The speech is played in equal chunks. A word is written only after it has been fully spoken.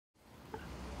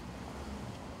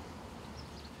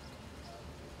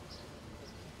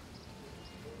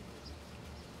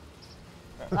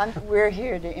We're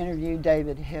here to interview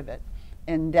David Hibbett.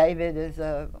 And David is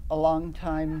a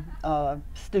long-time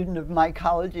student of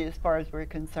mycology as far as we're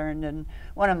concerned. And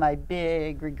one of my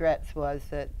big regrets was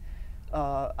that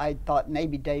I thought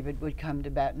maybe David would come to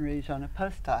Baton Rouge on a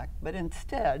postdoc, but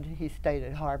instead he stayed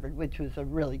at Harvard, which was a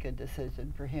really good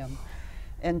decision for him.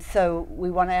 And so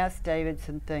we want to ask David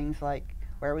some things like,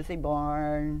 where was he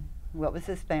born? What was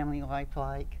his family life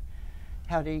like?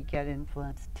 How did he get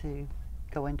influenced to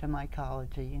go into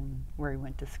mycology, and where he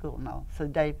went to school and all? So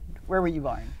Dave, where were you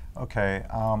born? Okay,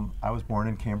 I was born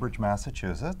in Cambridge,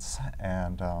 Massachusetts,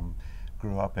 and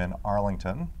grew up in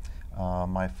Arlington.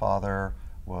 My father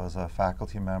was a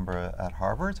faculty member at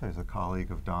Harvard, so he was a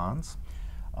colleague of Don's,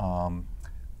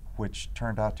 which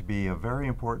turned out to be a very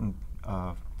important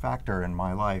factor in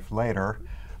my life later.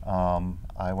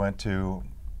 I went to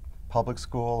public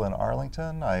school in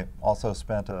Arlington. I also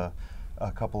spent a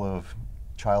couple of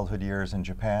childhood years in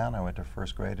Japan. I went to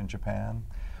first grade in Japan.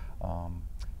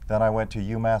 Then I went to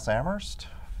UMass Amherst,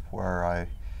 where I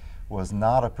was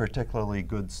not a particularly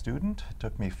good student. It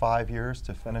took me 5 years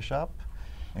to finish up,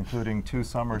 including 2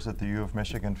 summers at the U of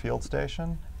Michigan field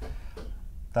station.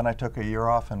 Then I took a year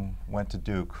off and went to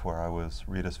Duke, where I was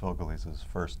Rita Svilgalis's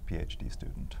first PhD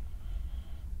student.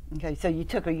 Okay, so you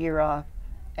took a year off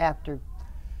after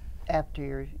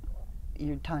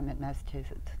your time at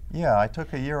Massachusetts. Yeah, I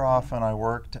took a year off and I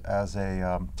worked as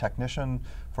a technician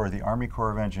for the Army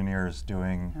Corps of Engineers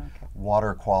doing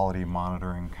water quality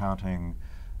monitoring, counting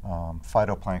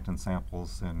phytoplankton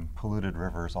samples in polluted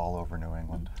rivers all over New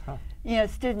England. Huh. You know,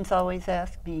 students always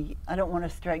ask me, I don't want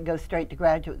to go straight to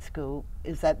graduate school.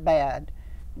 Is that bad?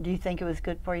 Do you think it was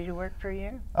good for you to work for a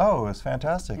year? Oh, it was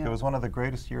fantastic. Yeah. It was one of the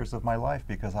greatest years of my life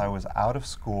because I was out of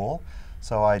school,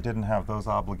 so I didn't have those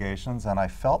obligations, and I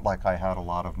felt like I had a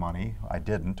lot of money. I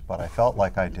didn't, but I felt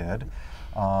like I did.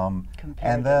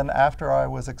 And then after I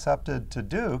was accepted to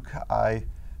Duke, I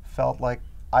felt like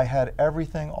I had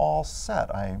everything all set.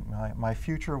 My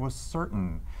future was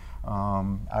certain.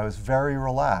 I was very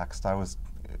relaxed. I was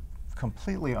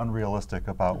completely unrealistic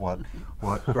about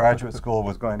what graduate school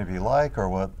was going to be like or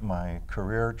what my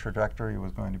career trajectory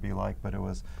was going to be like, but it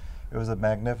was a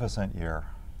magnificent year.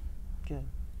 Good.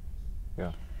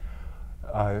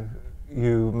 Yeah.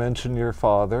 You mentioned your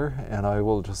father, and I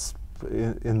will just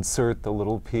insert the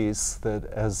little piece that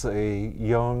as a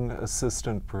young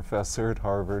assistant professor at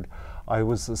Harvard, I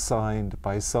was assigned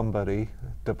by somebody,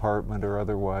 department or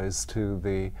otherwise, to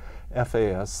the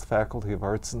FAS, Faculty of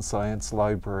Arts and Science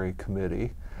Library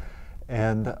Committee.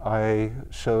 And I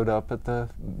showed up at the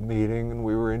meeting and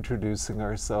we were introducing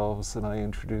ourselves, and I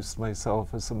introduced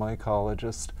myself as a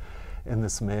mycologist. And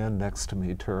this man next to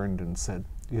me turned and said,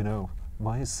 you know,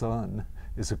 my son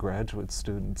is a graduate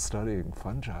student studying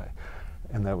fungi.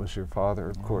 And that was your father,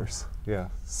 of course. Yeah,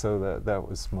 so that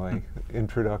was my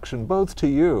introduction, both to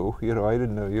you, you know, I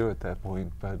didn't know you at that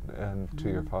point, and to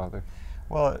your father.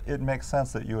 Well, it makes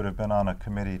sense that you would have been on a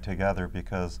committee together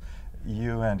because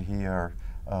you and he are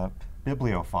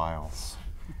bibliophiles.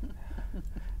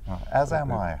 As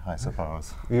am I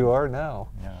suppose. You are now.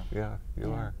 Yeah. Yeah,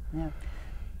 you are. Yeah.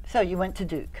 So you went to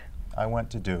Duke. I went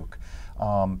to Duke.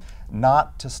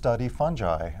 Not to study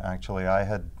fungi, actually.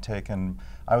 I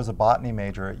was a botany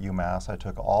major at UMass. I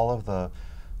took all of the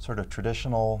sort of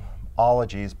traditional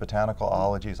ologies, botanical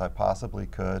ologies I possibly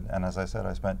could, and as I said,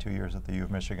 I spent 2 years at the U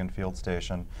of Michigan field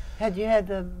station. Had you had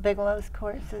the Bigelow's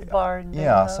courses, Barr and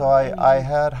Yeah, Bigelow? so I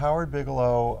had Howard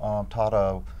Bigelow taught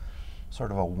a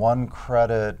sort of a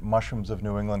 1-credit Mushrooms of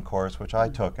New England course, which I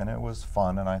took, and it was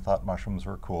fun, and I thought mushrooms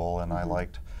were cool, and I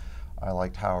liked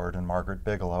Howard and Margaret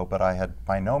Bigelow, but I had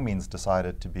by no means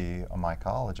decided to be a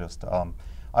mycologist.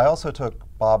 I also took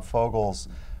Bob Fogel's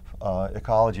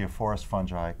Ecology of Forest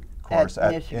Fungi course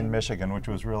in Michigan, which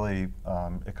was really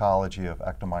ecology of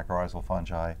ectomycorrhizal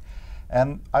fungi.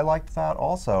 And I liked that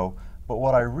also, but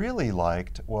what I really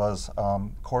liked was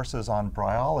courses on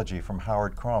bryology from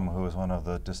Howard Crum, who was one of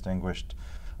the distinguished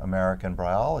American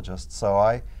bryologists. So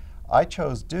I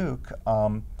chose Duke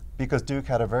because Duke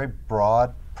had a very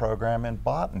broad program in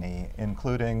botany,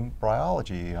 including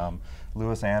bryology.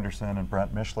 Lewis Anderson and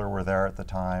Brent Mishler were there at the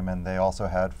time, and they also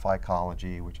had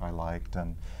phycology, which I liked,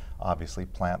 and obviously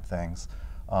plant things.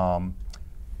 So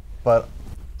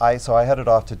I headed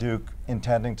off to Duke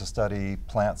intending to study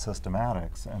plant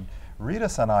systematics. And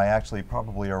Ritas and I actually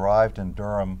probably arrived in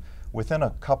Durham within a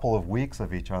couple of weeks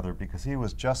of each other because he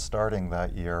was just starting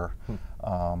that year.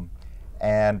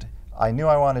 And I knew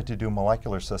I wanted to do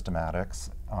molecular systematics,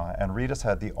 and Ritas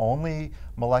had the only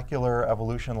molecular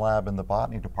evolution lab in the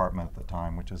botany department at the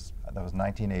time, that was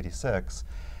 1986.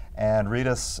 And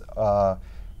Ritas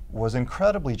was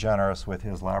incredibly generous with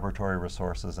his laboratory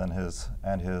resources and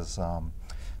his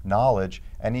knowledge,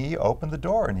 and he opened the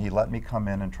door and he let me come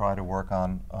in and try to work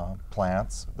on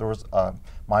plants. There was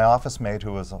my office mate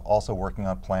who was also working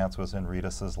on plants was in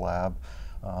Ritas's lab.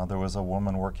 There was a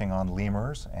woman working on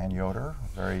lemurs, Ann Yoder,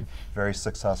 very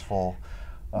successful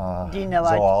Do you know,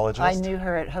 zoologist. I knew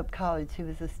her at Hope College. She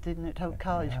was a student at Hope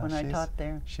College when I taught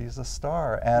there. She's a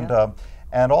star. And, Yeah.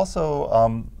 and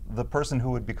also the person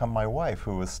who would become my wife,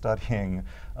 who was studying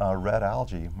red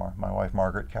algae, my wife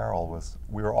Margaret Carroll,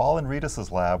 we were all in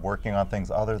Ritas's lab working on things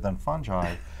other than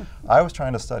fungi. I was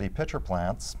trying to study pitcher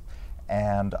plants,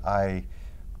 and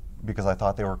because I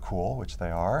thought they were cool, which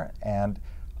they are, and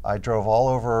I drove all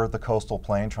over the coastal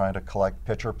plain trying to collect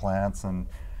pitcher plants and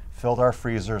filled our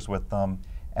freezers with them.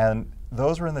 And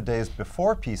those were in the days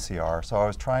before PCR, so I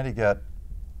was trying to get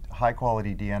high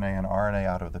quality DNA and RNA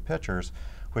out of the pitchers,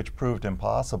 which proved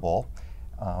impossible.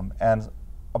 And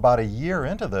about a year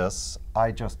into this,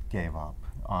 I just gave up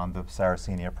on the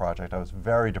Sarracenia project. I was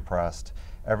very depressed.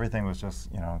 Everything was just,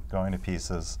 going to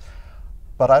pieces.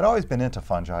 But I'd always been into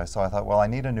fungi, so I thought, well, I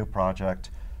need a new project.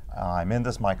 I'm in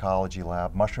this mycology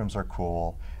lab. Mushrooms are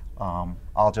cool.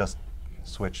 I'll just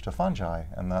switch to fungi,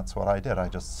 and that's what I did. I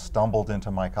just stumbled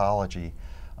into mycology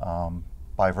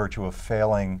by virtue of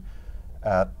failing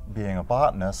at being a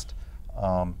botanist.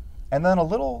 And then a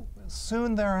little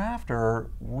soon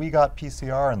thereafter, we got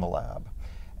PCR in the lab.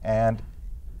 And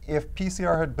if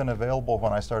PCR had been available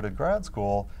when I started grad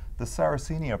school, the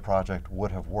Sarracenia project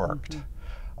would have worked.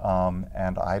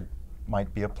 And I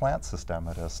might be a plant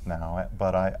systematist now,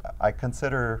 but I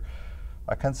consider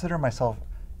myself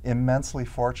immensely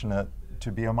fortunate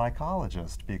to be a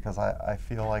mycologist, because I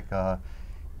feel like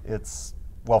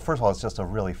well, first of all, it's just a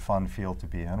really fun field to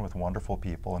be in with wonderful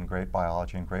people and great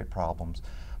biology and great problems.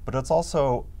 But it's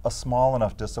also a small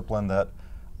enough discipline that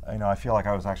I feel like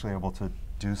I was actually able to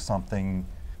do something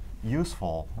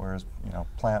useful, whereas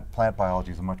plant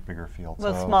biology is a much bigger field.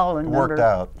 Well, so small in it worked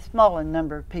out. Small in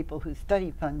number of people who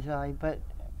study fungi, but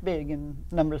big in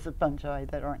numbers of fungi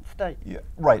that aren't studied. Yeah,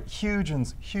 right. Huge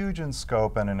in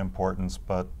scope and in importance,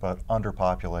 but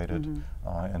underpopulated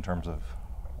in terms of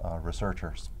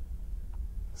researchers.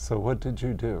 So what did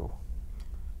you do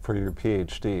for your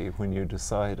PhD when you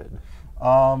decided?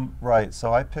 Right.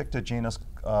 So I picked a genus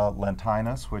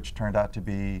Lentinus, which turned out to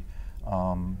be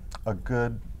a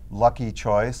good, lucky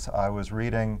choice. I was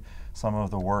reading some of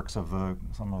the works of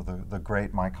some of the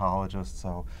great mycologists,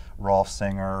 so Rolf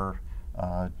Singer,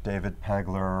 David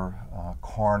Pegler,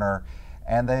 Corner,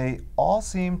 and they all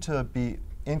seem to be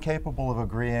incapable of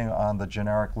agreeing on the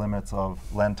generic limits of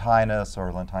Lentinus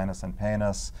or Lentinus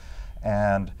impanus.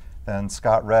 And then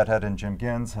Scott Redhead and Jim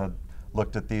Gins had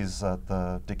looked at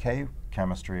the decay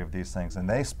chemistry of these things, and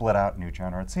they split out new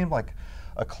genera. It seemed like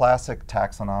a classic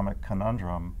taxonomic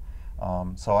conundrum.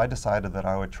 So I decided that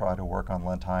I would try to work on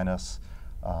Lentinus,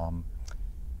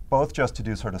 both just to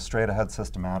do sort of straight ahead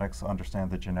systematics,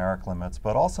 understand the generic limits,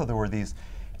 but also there were these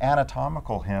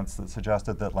anatomical hints that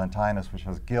suggested that Lentinus, which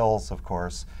has gills, of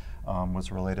course,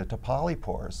 was related to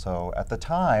polypores. So at the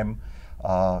time,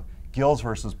 gills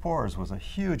versus pores was a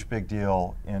huge big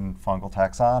deal in fungal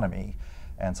taxonomy.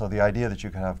 And so the idea that you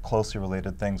could have closely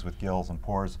related things with gills and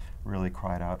pores really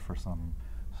cried out for some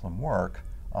work.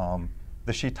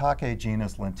 The Shiitake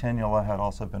genus Lentinula had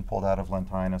also been pulled out of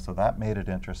Lentinus, so that made it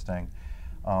interesting.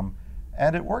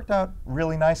 And it worked out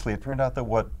really nicely. It turned out that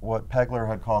what Pegler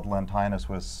had called Lentinus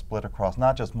was split across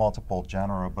not just multiple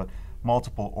genera, but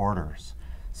multiple orders.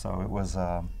 So it was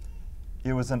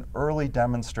an early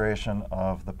demonstration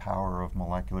of the power of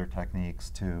molecular techniques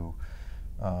to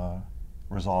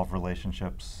resolve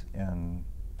relationships in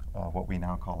what we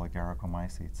now call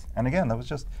agaricomycetes. And again,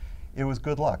 it was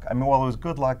good luck. I mean, well, it was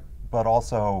good luck, but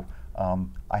also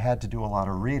I had to do a lot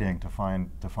of reading to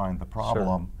find the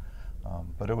problem. Sure.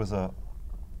 But it was a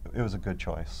good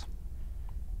choice.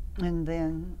 And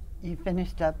then you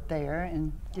finished up there,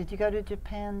 and did you go to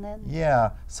Japan then?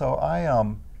 Yeah. So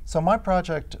so my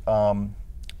project, the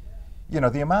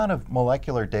amount of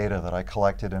molecular data that I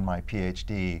collected in my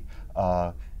PhD,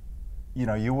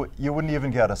 you wouldn't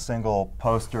even get a single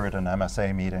poster at an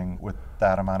MSA meeting with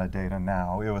that amount of data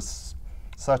now. It was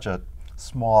such a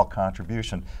small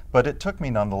contribution, but it took me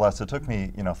nonetheless. It took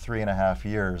me 3.5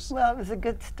 years. Well, it was a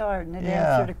good start, and it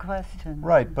answered a question.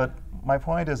 Right, but my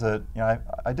point is that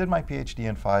I did my PhD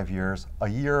in 5 years. A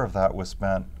year of that was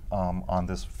spent on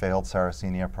this failed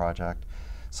Sarracenia project.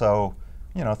 So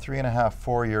 3.5,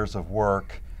 4 years of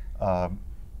work on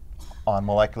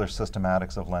molecular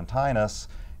systematics of Lentinus.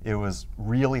 It was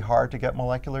really hard to get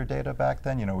molecular data back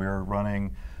then. We were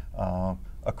running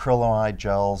acrylamide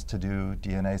gels to do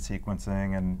DNA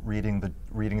sequencing and reading the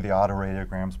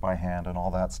autoradiograms by hand and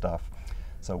all that stuff.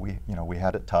 So we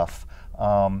had it tough.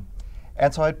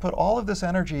 And so I'd put all of this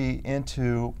energy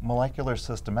into molecular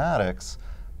systematics,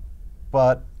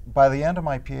 but by the end of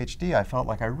my PhD, I felt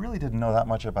like I really didn't know that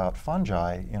much about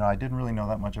fungi. I didn't really know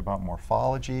that much about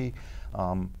morphology.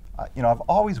 I've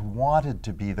always wanted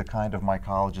to be the kind of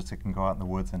mycologist that can go out in the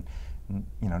woods and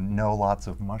know lots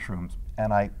of mushrooms,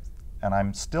 and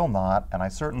I'm still not, and I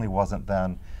certainly wasn't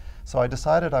then. So I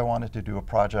decided I wanted to do a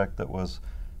project that was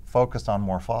focused on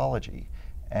morphology.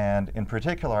 And in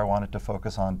particular, I wanted to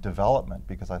focus on development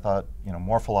because I thought,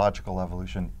 morphological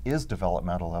evolution is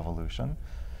developmental evolution.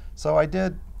 So I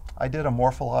did a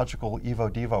morphological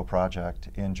evo-devo project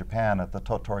in Japan at the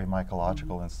Tottori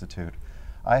Mycological Institute.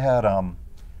 I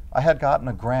had gotten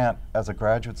a grant as a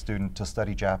graduate student to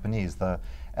study Japanese. The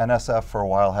NSF for a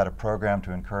while had a program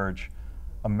to encourage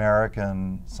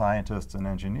American scientists and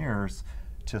engineers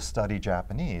to study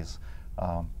Japanese.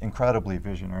 Incredibly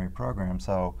visionary program.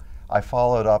 So I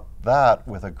followed up that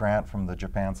with a grant from the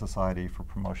Japan Society for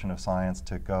Promotion of Science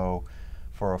to go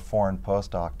for a foreign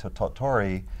postdoc to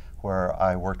Tottori, where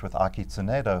I worked with Aki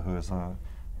Tsuneda, who is a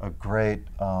great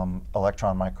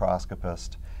electron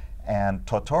microscopist. And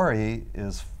Tottori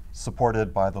is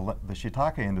supported by the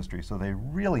shiitake industry, so they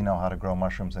really know how to grow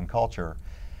mushrooms in culture.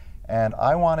 And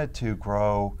I wanted to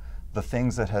grow the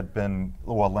things that had been,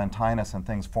 lentinus and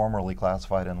things formerly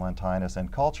classified in lentinus in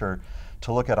culture,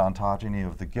 to look at ontogeny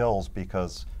of the gills,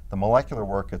 because the molecular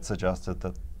work had suggested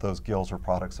that those gills were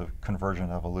products of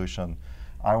convergent evolution.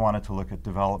 I wanted to look at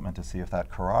development to see if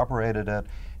that corroborated it,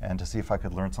 and to see if I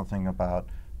could learn something about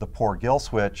the pore gill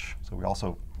switch. So we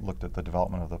also looked at the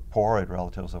development of the poroid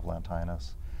relatives of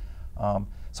lentinus.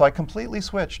 So I completely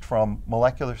switched from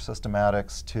molecular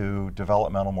systematics to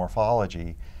developmental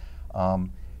morphology. And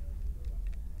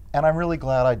I'm really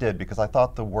glad I did, because I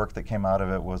thought the work that came out of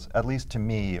it was, at least to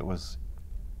me, it was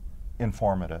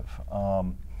informative.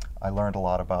 I learned a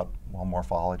lot about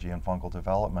morphology and fungal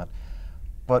development.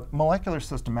 But molecular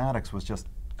systematics was just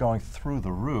going through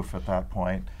the roof at that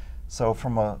point. So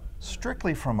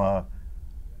strictly from a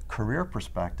career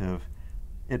perspective,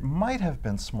 it might have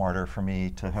been smarter for me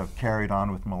to have carried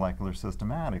on with molecular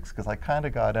systematics, because I kind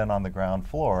of got in on the ground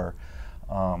floor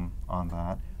on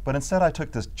that. But instead, I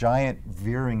took this giant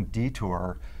veering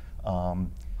detour,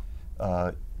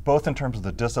 both in terms of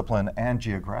the discipline and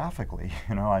geographically.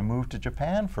 I moved to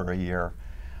Japan for a year,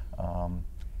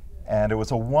 and it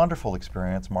was a wonderful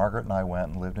experience. Margaret and I went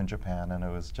and lived in Japan, and it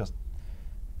was just,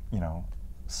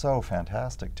 so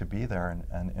fantastic to be there.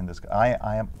 And in this,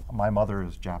 my mother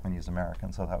is Japanese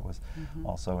American, so that was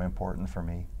also important for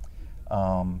me.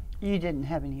 You didn't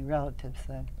have any relatives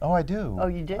then? Oh, I do. Oh,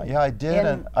 you did? Yeah, I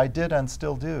did, I did and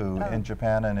still do in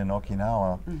Japan and in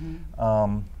Okinawa.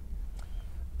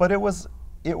 But it was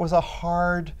a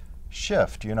hard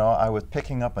shift. I was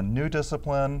picking up a new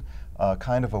discipline,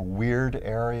 kind of a weird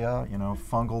area.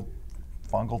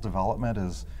 Fungal development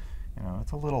is,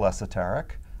 it's a little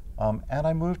esoteric. And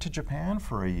I moved to Japan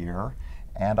for a year,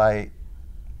 and I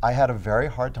had a very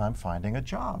hard time finding a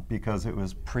job because it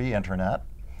was pre-internet.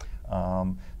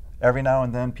 Every now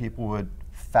and then people would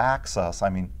fax us.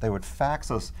 They would fax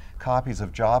us copies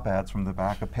of job ads from the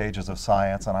back of Pages of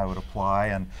Science, and I would apply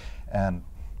and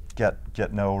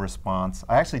get no response.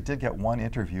 I actually did get one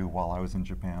interview while I was in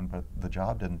Japan, but the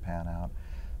job didn't pan out.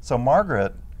 So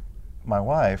Margaret, my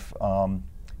wife,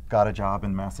 got a job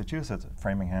in Massachusetts at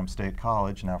Framingham State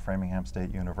College, now Framingham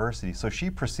State University. So she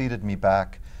preceded me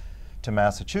back to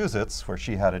Massachusetts, where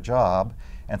she had a job.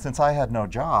 And since I had no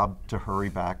job to hurry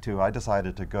back to, I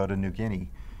decided to go to New Guinea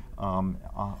on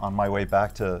my way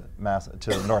back to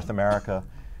North America.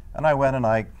 And I went and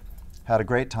I had a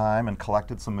great time and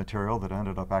collected some material that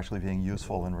ended up actually being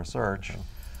useful in research.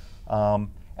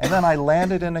 And then I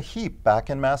landed in a heap back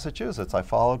in Massachusetts. I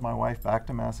followed my wife back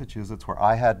to Massachusetts, where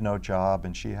I had no job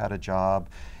and she had a job,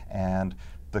 and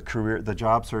the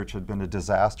job search had been a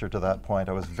disaster to that point.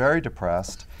 I was very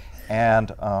depressed,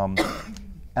 and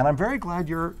I'm very glad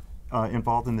you're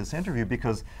involved in this interview,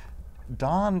 because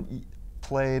Don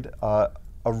played a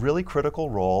really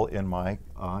critical role in my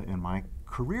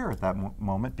career at that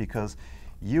moment, because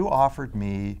you offered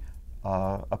me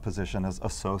a position as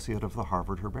associate of the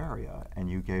Harvard Herbaria, and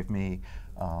you gave me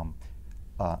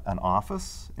an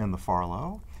office in the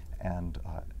Farlow, and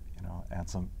and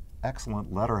some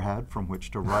excellent letterhead from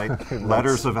which to write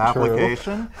letters of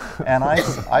application. And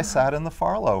I sat in the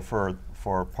Farlow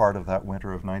for part of that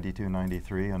winter of '92,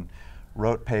 '93, and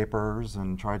wrote papers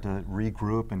and tried to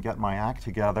regroup and get my act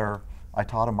together. I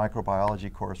taught a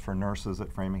microbiology course for nurses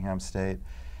at Framingham State,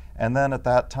 and then at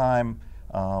that time,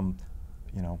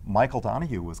 you know, Michael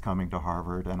Donahue was coming to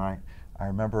Harvard, and I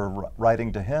remember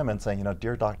writing to him and saying, you know,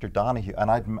 dear Dr. Donahue,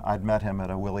 and I'd met him at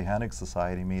a Willie Hennig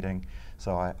Society meeting,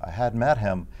 so I had met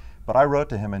him, but I wrote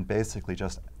to him and basically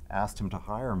just asked him to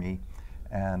hire me,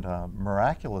 and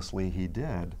miraculously he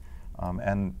did,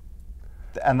 and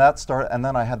that started, and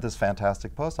then I had this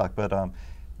fantastic postdoc,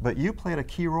 but you played a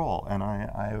key role, and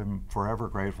I am forever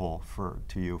grateful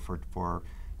to you for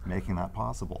making that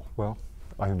possible. Well,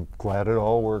 I'm glad it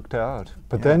all worked out.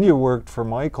 But Yeah. then you worked for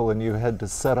Michael and you had to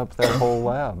set up that whole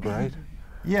lab, right?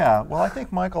 Yeah, well, I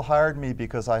think Michael hired me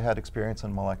because I had experience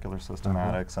in molecular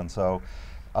systematics, and so,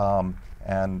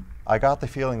 and I got the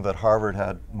feeling that Harvard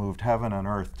had moved heaven and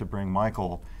earth to bring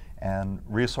Michael, and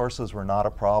resources were not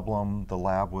a problem. The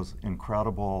lab was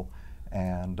incredible,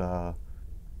 and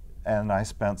I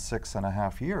spent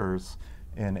 6.5 years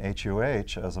in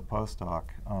HUH as a postdoc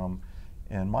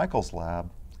in Michael's lab.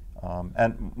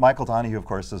 And Michael Donahue, of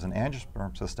course, is an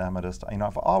angiosperm systematist. You know,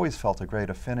 I've always felt a great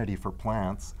affinity for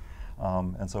plants,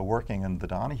 and so working in the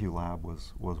Donahue lab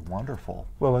was wonderful.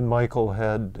 Well, and Michael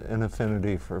had an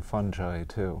affinity for fungi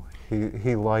too.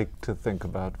 He liked to think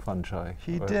about fungi.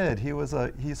 He did.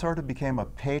 He sort of became a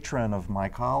patron of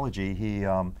mycology.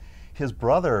 His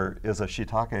brother is a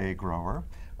shiitake grower,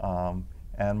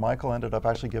 and Michael ended up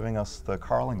actually giving us the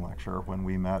Carling lecture when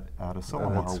we met at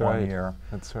Asilomar one year.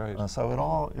 That's right. So it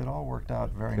all worked out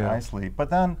very Yeah. nicely.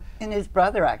 But then, And his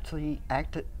brother actually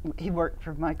he worked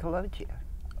for Mycology.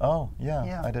 oh yeah,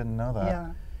 Yeah. I didn't know that.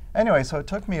 Yeah. Anyway, so it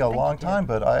took me a Thank long you. time,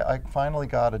 but I finally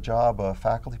got a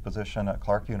faculty position at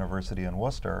Clark University in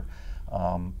Worcester.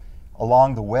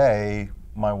 Along the way,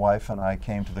 my wife and I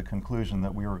came to the conclusion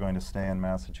that we were going to stay in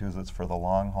Massachusetts for the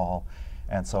long haul,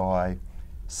 and so I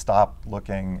stopped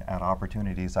looking at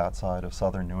opportunities outside of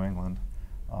southern New England,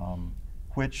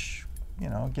 which, you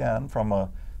know, again, from a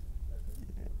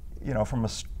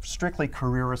strictly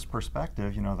careerist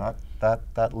perspective, you know,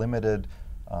 that limited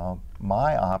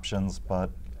my options,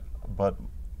 but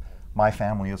my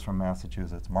family is from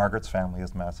Massachusetts. Margaret's family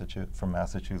is from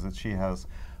Massachusetts. She has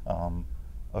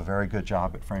a very good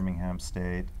job at Framingham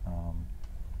State.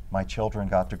 My children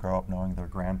got to grow up knowing their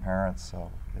grandparents, so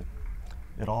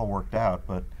it all worked out,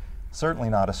 but certainly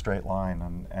not a straight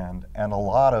line, and a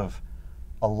lot of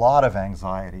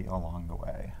anxiety along the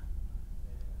way.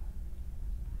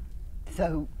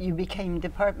 So you became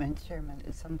department chairman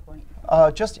at some point.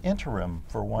 Just interim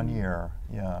for 1 year.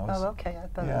 Yeah. Oh, okay. I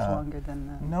thought it was longer than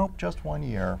that. Nope, just 1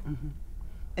 year. Mm-hmm.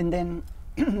 And then,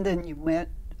 then you went.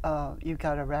 You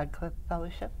got a Radcliffe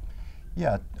fellowship.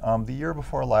 Yeah. The year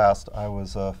before last, I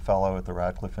was a fellow at the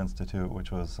Radcliffe Institute,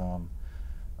 which was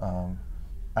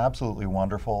absolutely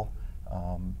wonderful.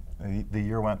 The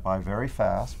year went by very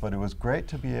fast, but it was great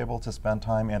to be able to spend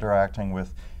time interacting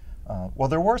with. Well,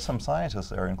 there were some scientists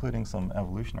there, including some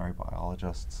evolutionary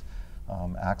biologists.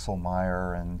 Axel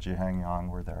Meyer and Jihang Yang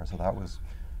were there, so that was,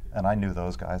 and I knew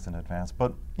those guys in advance.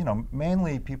 But you know,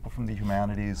 mainly people from the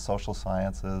humanities, social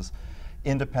sciences,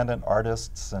 independent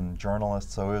artists and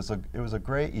journalists. So it was a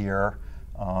great year.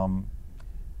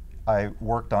 I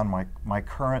worked on my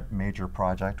current major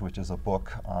project, which is a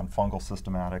book on fungal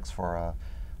systematics for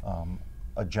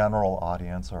a general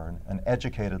audience or an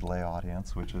educated lay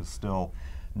audience, which is still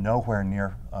nowhere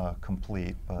near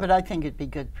complete. But I think it'd be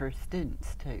good for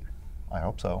students too. I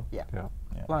hope so. Yeah. Yeah.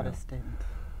 Yeah. A lot of students.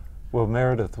 Well,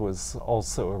 Meredith was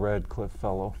also a Radcliffe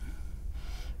Fellow.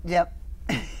 Yep.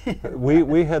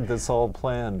 We had this all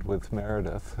planned with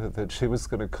Meredith, that she was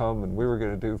going to come and we were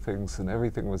going to do things and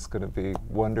everything was going to be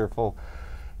wonderful.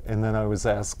 And then I was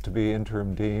asked to be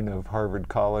interim dean of Harvard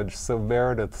College. So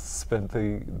Meredith spent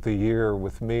the year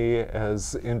with me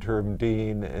as interim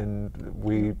dean, and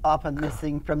we Often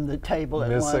missing from the table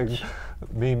at lunch.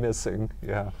 me missing,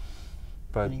 yeah.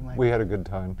 But Anyway. we had a good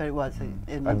time. But it was.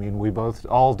 I mean, we both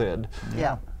all did.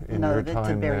 Yeah. In No, your it's a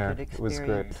time very there, good it was great.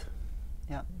 experience.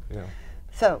 Yeah. Yeah.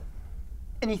 So,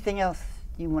 anything else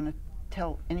you want to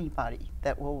tell anybody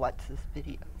that will watch this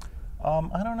video?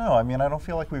 I don't know. I mean, I don't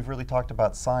feel like we've really talked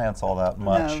about science all that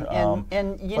much. No,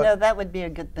 and you know, that would be a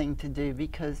good thing to do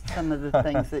because some of the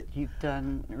things that you've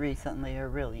done recently are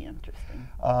really interesting.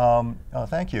 Oh,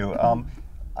 thank you.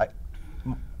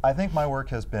 I think my work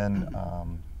has been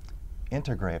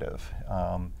integrative,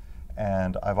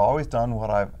 and I've always done what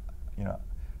I've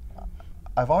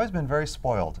always been very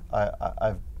spoiled.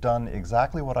 I've done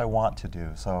exactly what I want to do.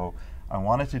 So I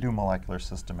wanted to do molecular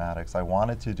systematics. I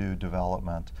wanted to do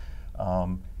development.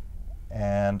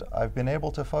 And I've been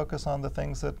able to focus on the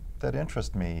things that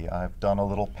interest me. I've done a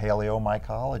little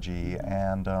paleomycology,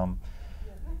 and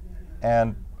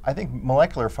I think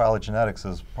molecular phylogenetics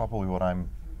is probably what I'm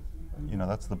you know,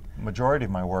 that's the majority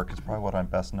of my work. It's probably what I'm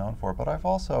best known for. But I've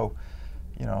also,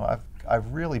 you know,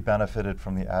 I've really benefited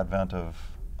from the advent of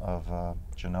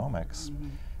genomics,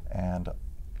 and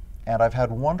I've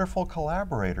had wonderful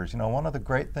collaborators. You know, one of the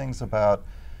great things about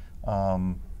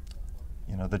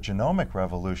you know, the genomic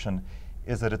revolution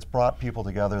is that it's brought people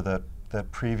together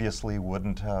that previously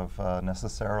wouldn't have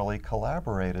necessarily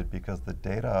collaborated, because the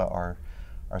data are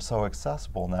so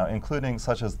accessible now, including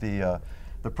such as the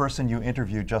person you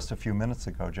interviewed just a few minutes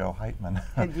ago, Joe Heitman.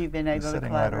 Have you been able to sitting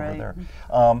collaborate? right over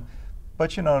there.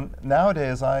 But you know,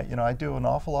 nowadays I do an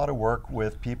awful lot of work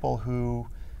with people who,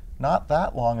 not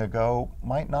that long ago,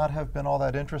 might not have been all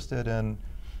that interested in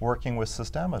working with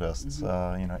systematists,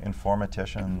 you know,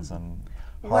 informaticians and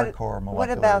hardcore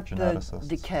molecular geneticists. What about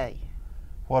the decay?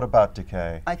 What about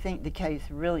decay? I think decay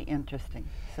is really interesting.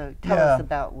 So tell us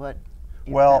about what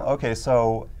you Well, found. okay,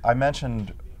 so I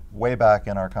mentioned way back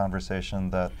in our conversation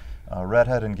that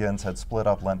Redhead and Gins had split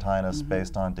up Lentinus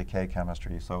based on decay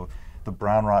chemistry. So the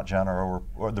brown rot genera,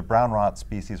 or the brown rot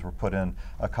species, were put in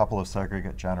a couple of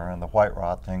segregate genera, and the white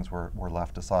rot things were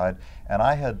left aside. And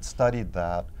I had studied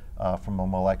that from a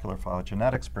molecular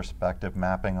phylogenetics perspective,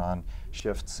 mapping on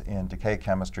shifts in decay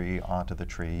chemistry onto the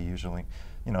tree. Usually,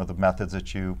 you know, the methods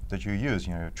that you use,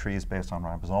 you know, trees based on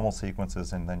ribosomal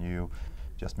sequences, and then you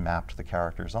just mapped the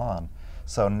characters on.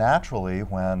 So naturally,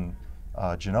 when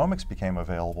genomics became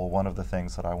available, one of the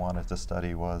things that I wanted to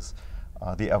study was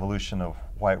the evolution of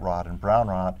white rot and brown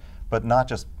rot, but not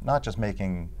just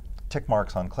making tick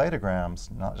marks on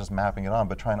cladograms, not just mapping it on,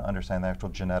 but trying to understand the actual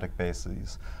genetic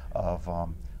bases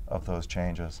of those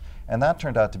changes. And that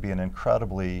turned out to be an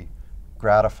incredibly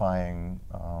gratifying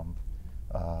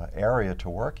area to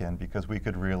work in, because we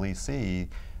could really see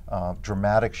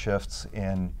dramatic shifts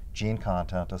in gene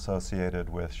content associated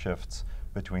with shifts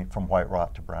from white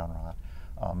rot to brown rot.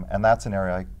 And that's an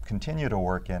area I continue to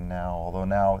work in now, although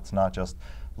now it's not just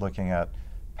looking at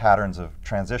patterns of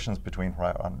transitions between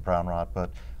white rot and brown rot,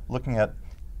 but looking at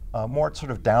more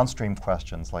sort of downstream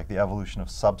questions like the evolution of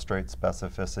substrate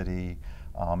specificity,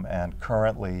 and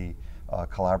currently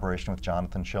collaboration with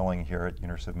Jonathan Schilling here at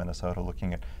University of Minnesota,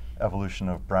 looking at evolution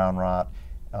of brown rot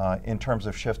in terms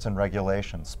of shifts in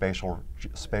regulation, spatial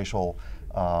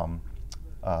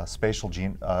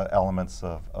gene elements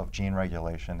of gene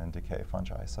regulation in decay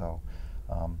fungi. So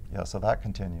yeah, so that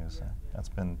continues.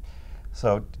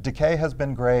 So decay has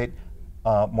been great.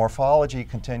 Morphology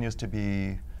continues to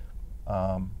be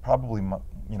probably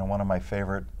one of my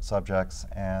favorite subjects,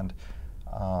 and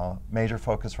major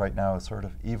focus right now is sort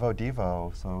of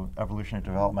evo-devo, so evolutionary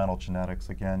developmental genetics,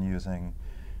 again using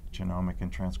genomic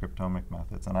and transcriptomic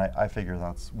methods. And I figure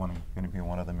that's going to be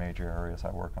one of the major areas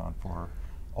I work on for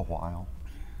a while.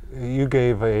 You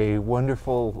gave a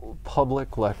wonderful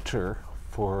public lecture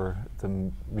for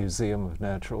the Museum of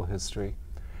Natural History,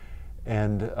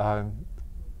 and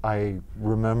I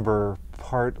remember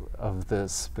part of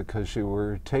this because you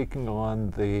were taking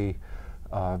on the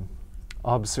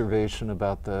observation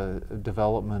about the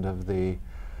development of the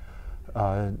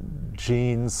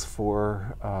genes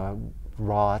for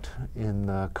rot in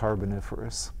the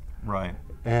Carboniferous. Right.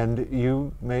 And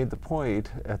you made the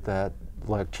point at that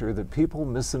lecture that people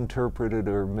misinterpreted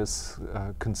or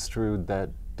misconstrued that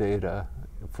data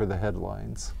for the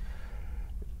headlines.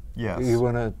 Yes. You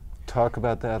want to talk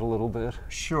about that a little bit?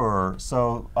 Sure.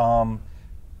 So,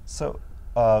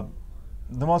 the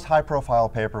most high-profile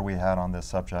paper we had on this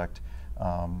subject,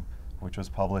 which was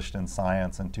published in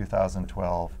Science in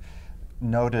 2012,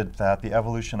 noted that the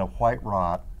evolution of white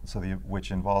rot,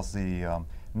 which involves the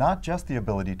not just the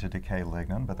ability to decay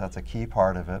lignin, but that's a key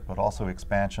part of it, but also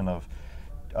expansion of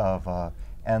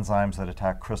enzymes that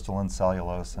attack crystalline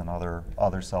cellulose and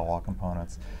other cell wall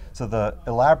components. So the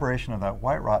elaboration of that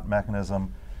white rot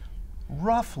mechanism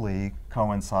roughly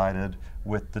coincided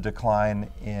with the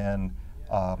decline in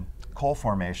coal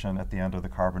formation at the end of the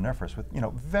Carboniferous, with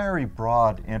very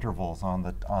broad intervals on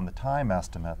the time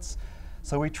estimates.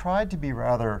 So we tried to be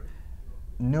rather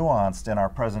nuanced in our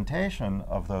presentation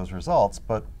of those results,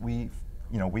 but we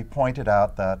pointed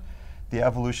out that the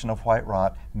evolution of white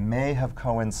rot may have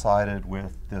coincided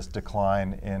with this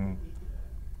decline in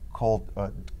coal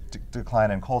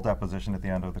deposition at the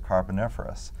end of the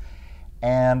Carboniferous,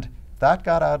 and that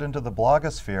got out into the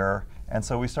blogosphere, and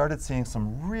so we started seeing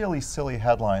some really silly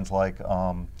headlines like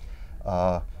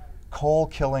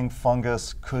coal-killing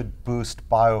fungus could boost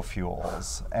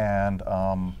biofuels, and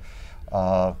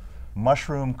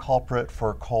mushroom culprit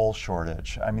for coal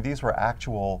shortage. I mean, these were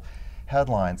actual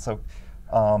headlines. So,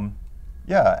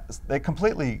 yeah, they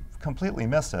completely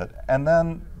missed it. And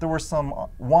then there was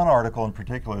one article in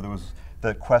particular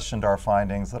that questioned our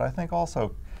findings that I think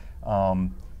also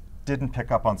didn't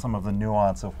pick up on some of the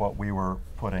nuance of what we were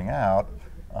putting out.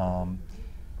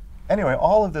 Anyway,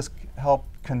 all of this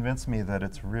helped convince me that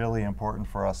it's really important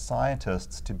for us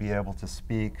scientists to be able to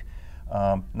speak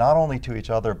not only to each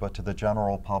other but to the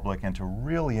general public, and to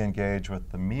really engage with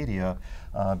the media,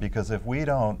 because if we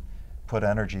don't put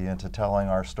energy into telling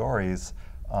our stories,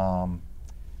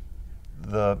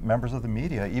 the members of the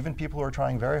media, even people who are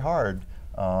trying very hard,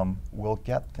 will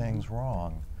get things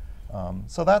wrong.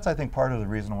 So that's, I think, part of the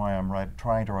reason why I'm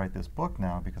trying to write this book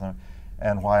now, because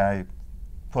and why I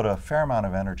put a fair amount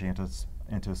of energy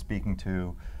into speaking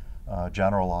to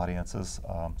general audiences,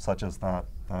 such as that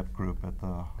group at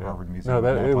the Harvard Museum of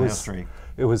Natural History.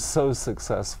 It was so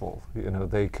successful. You know,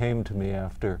 they came to me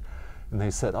after, and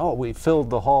they said, "Oh, we filled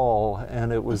the hall,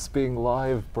 and it was being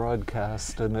live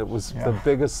broadcast, and it was the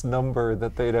biggest number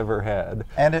that they'd ever had."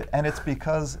 And it's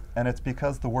because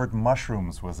the word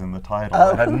mushrooms was in the title.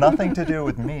 It had nothing to do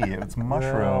with me. It's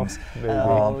mushrooms.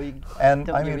 And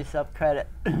don't give yourself credit.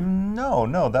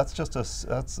 No, that's just it's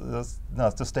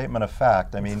a statement of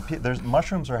fact. I mean,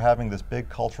 mushrooms are having this big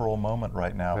cultural moment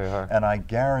right now, and I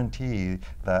guarantee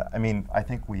that. I mean, I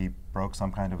think we broke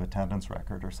some kind of attendance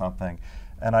record or something.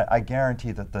 And I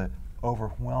guarantee that the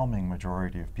overwhelming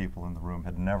majority of people in the room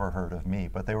had never heard of me,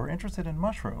 but they were interested in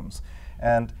mushrooms.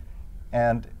 And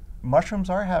mushrooms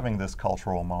are having this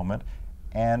cultural moment,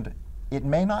 and it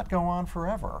may not go on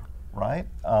forever, right?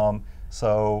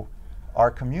 So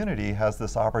our community has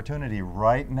this opportunity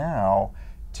right now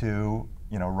to,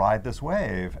 ride this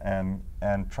wave and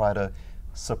try to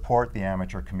support the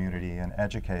amateur community and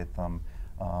educate them,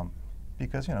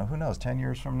 because, who knows, 10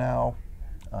 years from now,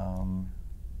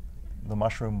 the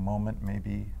mushroom moment may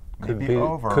be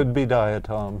over. Could be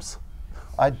diatoms.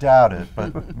 I doubt it,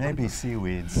 but maybe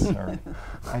seaweeds.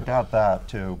 I doubt that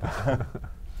too.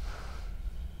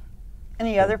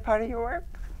 Any other part of your work?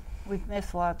 We've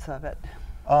missed lots of it.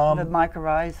 The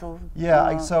mycorrhizal.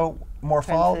 Yeah, so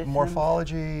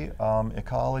morphology,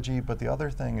 ecology, but the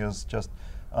other thing is just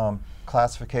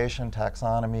classification,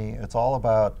 taxonomy. It's all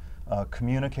about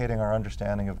communicating our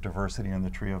understanding of diversity in the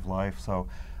tree of life. So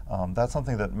that's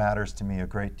something that matters to me a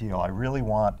great deal. I really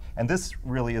want, and this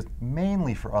really is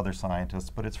mainly for other scientists,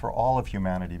 but it's for all of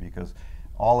humanity, because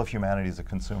all of humanity is a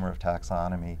consumer of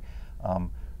taxonomy.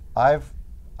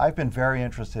 I've been very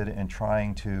interested in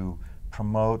trying to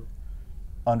promote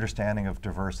understanding of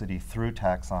diversity through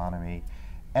taxonomy,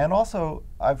 and also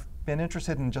I've been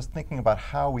interested in just thinking about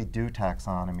how we do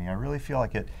taxonomy. I really feel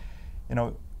like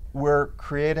we're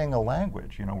creating a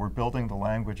language. We're building the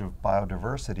language of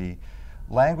biodiversity.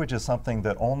 Language is something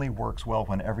that only works well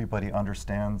when everybody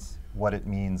understands what it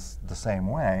means the same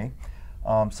way.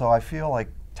 So I feel like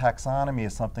taxonomy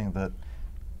is something that,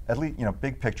 at least,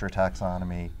 big picture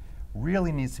taxonomy,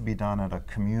 really needs to be done at a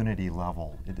community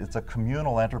level. It's a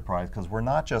communal enterprise, because we're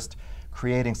not just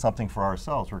creating something for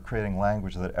ourselves, we're creating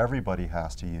language that everybody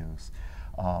has to use.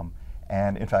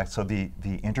 And in fact, so the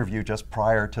interview just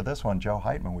prior to this one, Joe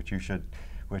Heitman,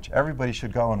 which everybody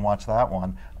should go and watch that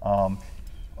one,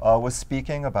 was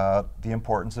speaking about the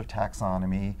importance of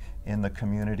taxonomy in the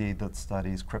community that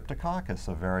studies Cryptococcus,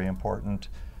 a very important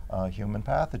human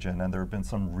pathogen. And there have been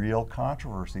some real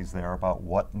controversies there about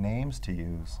what names to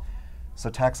use. So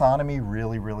taxonomy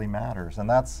really, really matters. And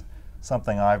that's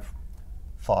something I've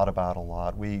thought about a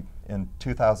lot. In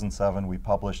 2007, we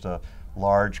published a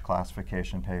large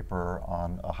classification paper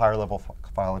on a higher level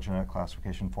phylogenetic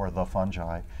classification for the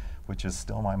fungi, which is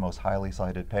still my most highly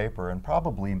cited paper and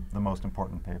probably the most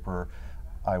important paper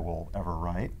I will ever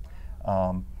write.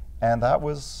 And that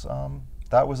was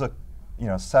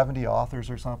 70 authors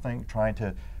or something trying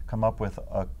to come up with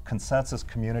a consensus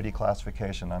community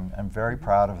classification. I'm very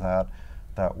proud of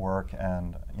that work,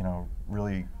 and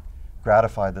really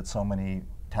gratified that so many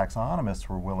taxonomists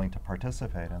were willing to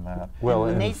participate in that. Well,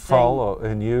 and follow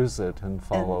and use it and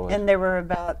follow it. And there were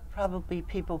about probably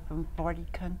people from 40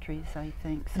 countries, I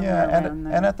think. Yeah,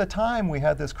 and at the time we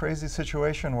had this crazy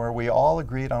situation where we all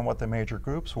agreed on what the major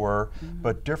groups were,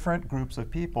 but different groups of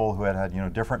people who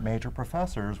had different major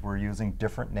professors were using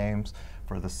different names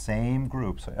for the same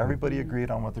group. So everybody agreed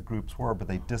on what the groups were, but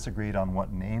they disagreed on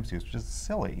what names to use, which is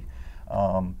silly.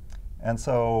 And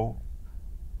so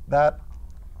that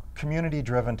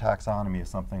community-driven taxonomy is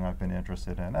something I've been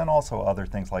interested in, and also other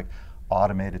things like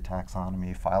automated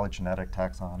taxonomy, phylogenetic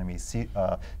taxonomy,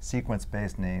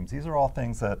 sequence-based names. These are all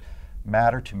things that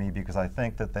matter to me because I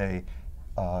think that they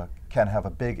can have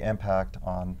a big impact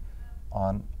on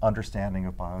understanding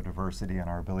of biodiversity and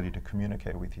our ability to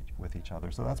communicate with each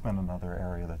other. So that's been another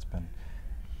area that's been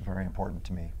very important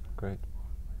to me. Great.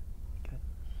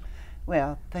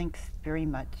 Well, thanks very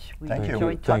much. We Thank you.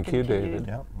 enjoyed Thank talking you, to David.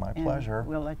 you. Yep, my and pleasure.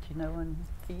 We'll let you know when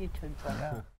the YouTube's up.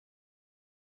 Yeah.